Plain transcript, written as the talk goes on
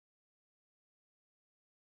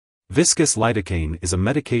Viscous lidocaine is a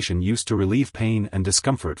medication used to relieve pain and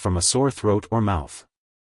discomfort from a sore throat or mouth.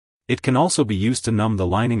 It can also be used to numb the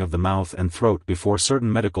lining of the mouth and throat before certain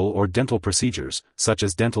medical or dental procedures, such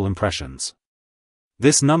as dental impressions.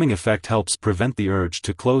 This numbing effect helps prevent the urge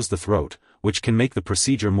to close the throat, which can make the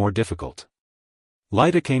procedure more difficult.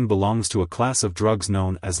 Lidocaine belongs to a class of drugs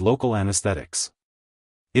known as local anesthetics.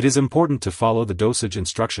 It is important to follow the dosage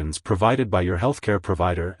instructions provided by your healthcare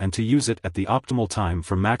provider and to use it at the optimal time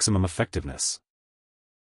for maximum effectiveness.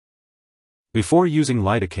 Before using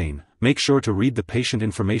lidocaine, make sure to read the patient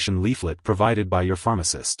information leaflet provided by your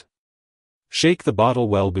pharmacist. Shake the bottle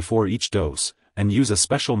well before each dose, and use a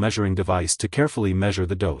special measuring device to carefully measure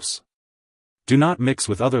the dose. Do not mix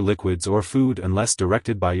with other liquids or food unless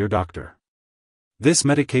directed by your doctor. This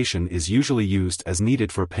medication is usually used as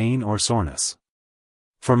needed for pain or soreness.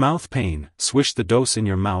 For mouth pain, swish the dose in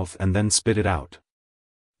your mouth and then spit it out.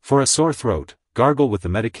 For a sore throat, gargle with the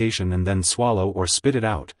medication and then swallow or spit it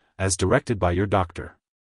out, as directed by your doctor.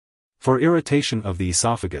 For irritation of the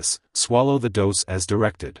esophagus, swallow the dose as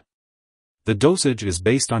directed. The dosage is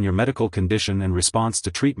based on your medical condition and response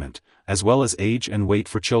to treatment, as well as age and weight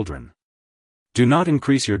for children. Do not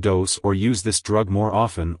increase your dose or use this drug more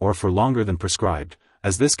often or for longer than prescribed,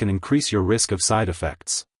 as this can increase your risk of side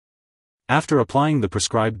effects. After applying the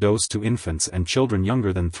prescribed dose to infants and children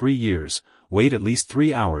younger than 3 years, wait at least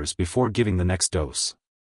 3 hours before giving the next dose.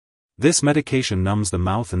 This medication numbs the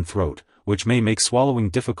mouth and throat, which may make swallowing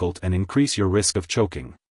difficult and increase your risk of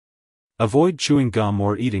choking. Avoid chewing gum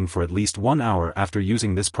or eating for at least 1 hour after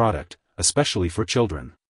using this product, especially for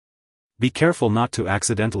children. Be careful not to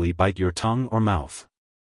accidentally bite your tongue or mouth.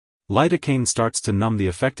 Lidocaine starts to numb the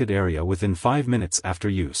affected area within 5 minutes after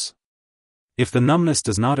use. If the numbness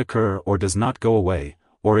does not occur or does not go away,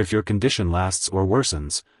 or if your condition lasts or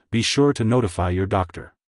worsens, be sure to notify your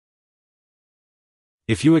doctor.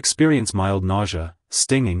 If you experience mild nausea,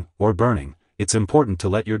 stinging, or burning, it's important to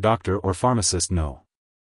let your doctor or pharmacist know.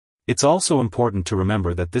 It's also important to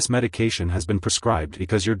remember that this medication has been prescribed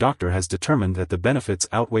because your doctor has determined that the benefits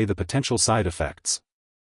outweigh the potential side effects.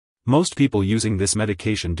 Most people using this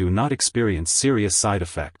medication do not experience serious side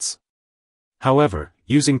effects. However,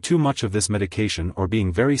 using too much of this medication or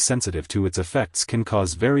being very sensitive to its effects can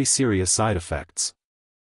cause very serious side effects.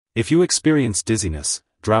 If you experience dizziness,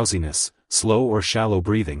 drowsiness, slow or shallow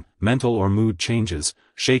breathing, mental or mood changes,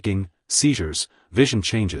 shaking, seizures, vision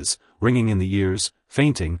changes, ringing in the ears,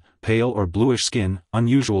 fainting, pale or bluish skin,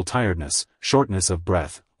 unusual tiredness, shortness of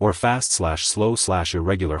breath, or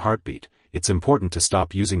fast/slow/irregular heartbeat, it's important to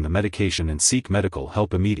stop using the medication and seek medical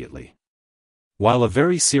help immediately. While a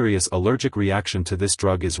very serious allergic reaction to this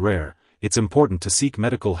drug is rare, it's important to seek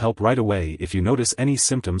medical help right away if you notice any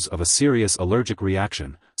symptoms of a serious allergic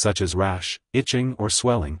reaction, such as rash, itching or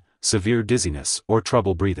swelling, severe dizziness, or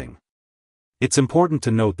trouble breathing. It's important to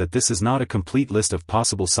note that this is not a complete list of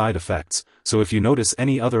possible side effects, so if you notice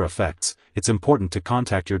any other effects, it's important to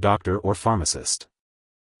contact your doctor or pharmacist.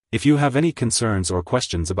 If you have any concerns or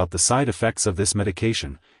questions about the side effects of this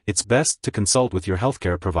medication, it's best to consult with your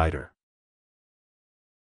healthcare provider.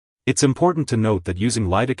 It's important to note that using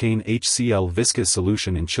lidocaine HCl viscous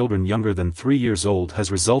solution in children younger than 3 years old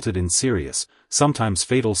has resulted in serious, sometimes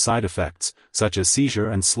fatal side effects, such as seizure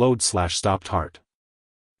and slowed/stopped heart.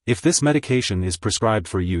 If this medication is prescribed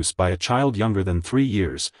for use by a child younger than 3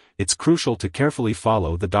 years, it's crucial to carefully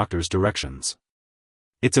follow the doctor's directions.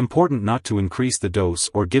 It's important not to increase the dose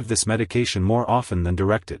or give this medication more often than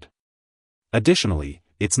directed. Additionally,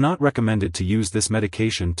 it's not recommended to use this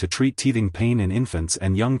medication to treat teething pain in infants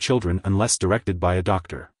and young children unless directed by a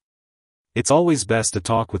doctor. It's always best to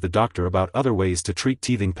talk with the doctor about other ways to treat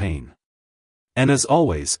teething pain. And as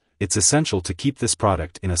always, it's essential to keep this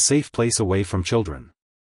product in a safe place away from children.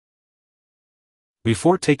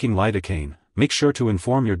 Before taking lidocaine, make sure to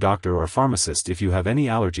inform your doctor or pharmacist if you have any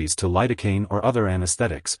allergies to lidocaine or other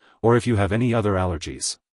anesthetics, or if you have any other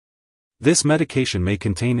allergies. This medication may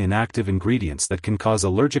contain inactive ingredients that can cause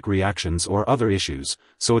allergic reactions or other issues,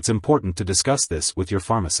 so it's important to discuss this with your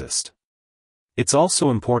pharmacist. It's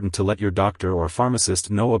also important to let your doctor or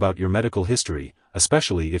pharmacist know about your medical history,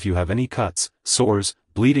 especially if you have any cuts, sores,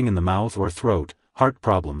 bleeding in the mouth or throat, heart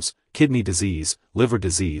problems, kidney disease, liver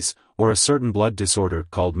disease, or a certain blood disorder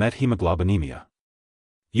called methemoglobinemia.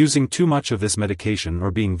 Using too much of this medication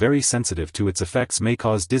or being very sensitive to its effects may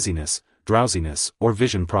cause dizziness, drowsiness, or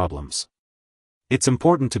vision problems. It's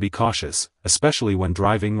important to be cautious, especially when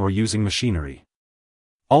driving or using machinery.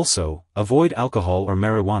 Also, avoid alcohol or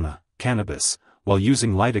marijuana, cannabis, while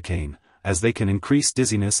using lidocaine, as they can increase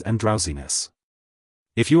dizziness and drowsiness.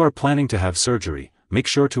 If you are planning to have surgery, make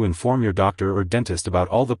sure to inform your doctor or dentist about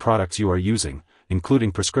all the products you are using,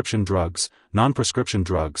 including prescription drugs, non-prescription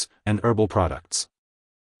drugs, and herbal products.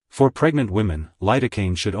 For pregnant women,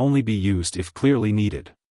 lidocaine should only be used if clearly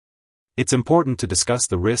needed. It's important to discuss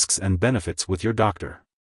the risks and benefits with your doctor.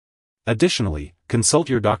 Additionally, consult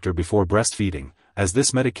your doctor before breastfeeding, as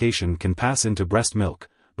this medication can pass into breast milk,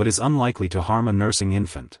 but is unlikely to harm a nursing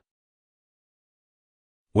infant.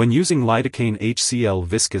 When using lidocaine HCl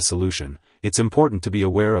viscous solution, it's important to be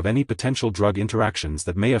aware of any potential drug interactions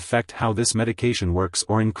that may affect how this medication works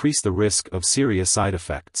or increase the risk of serious side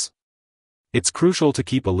effects. It's crucial to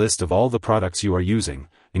keep a list of all the products you are using,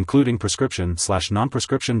 including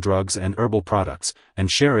prescription/non-prescription drugs and herbal products, and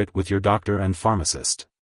share it with your doctor and pharmacist.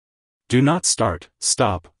 Do not start,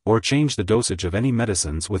 stop, or change the dosage of any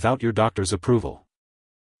medicines without your doctor's approval.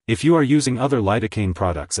 If you are using other lidocaine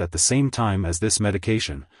products at the same time as this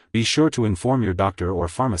medication, be sure to inform your doctor or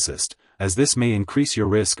pharmacist, as this may increase your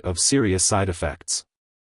risk of serious side effects.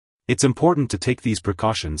 It's important to take these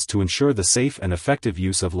precautions to ensure the safe and effective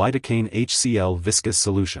use of lidocaine HCl viscous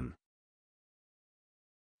solution.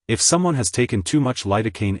 If someone has taken too much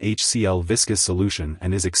lidocaine HCl viscous solution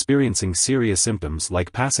and is experiencing serious symptoms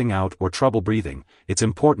like passing out or trouble breathing, it's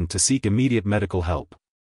important to seek immediate medical help.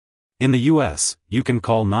 In the U.S., you can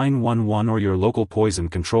call 911 or your local poison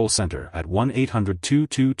control center at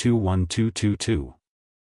 1-800-222-1222.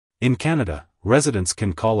 In Canada, residents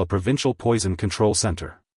can call a provincial poison control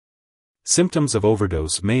center. Symptoms of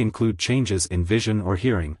overdose may include changes in vision or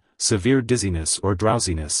hearing, severe dizziness or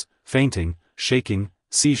drowsiness, fainting, shaking,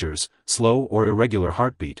 seizures, slow or irregular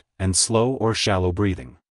heartbeat, and slow or shallow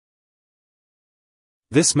breathing.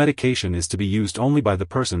 This medication is to be used only by the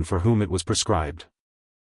person for whom it was prescribed.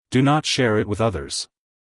 Do not share it with others.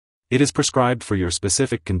 It is prescribed for your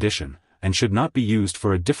specific condition, and should not be used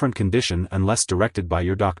for a different condition unless directed by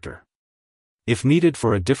your doctor. If needed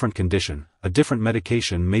for a different condition, a different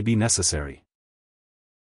medication may be necessary.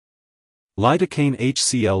 Lidocaine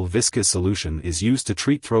HCl viscous solution is used to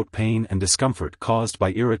treat throat pain and discomfort caused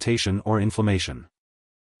by irritation or inflammation.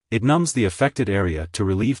 It numbs the affected area to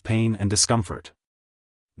relieve pain and discomfort.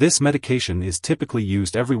 This medication is typically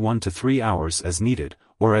used every 1 to 3 hours as needed,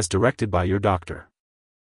 or as directed by your doctor.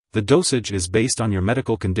 The dosage is based on your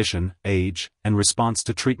medical condition, age, and response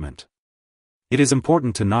to treatment. It is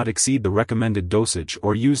important to not exceed the recommended dosage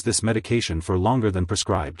or use this medication for longer than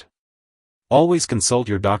prescribed. Always consult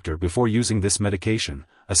your doctor before using this medication,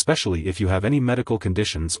 especially if you have any medical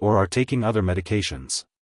conditions or are taking other medications.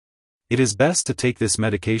 It is best to take this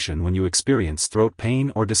medication when you experience throat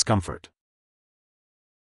pain or discomfort.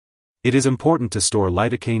 It is important to store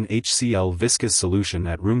lidocaine HCl viscous solution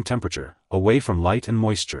at room temperature, away from light and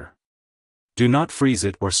moisture. Do not freeze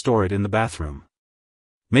it or store it in the bathroom.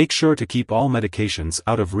 Make sure to keep all medications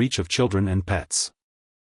out of reach of children and pets.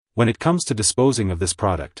 When it comes to disposing of this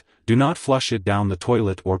product, do not flush it down the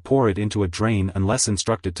toilet or pour it into a drain unless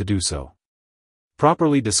instructed to do so.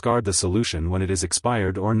 Properly discard the solution when it is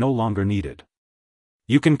expired or no longer needed.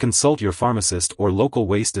 You can consult your pharmacist or local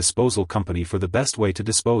waste disposal company for the best way to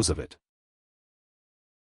dispose of it.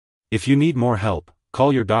 If you need more help,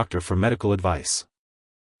 call your doctor for medical advice.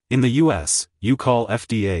 In the U.S., you call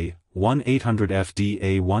FDA,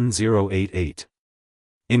 1-800-FDA-1088.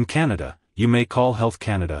 In Canada, you may call Health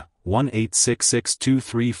Canada,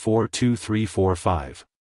 1-866-234-2345.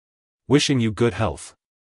 Wishing you good health.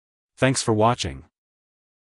 Thanks for watching.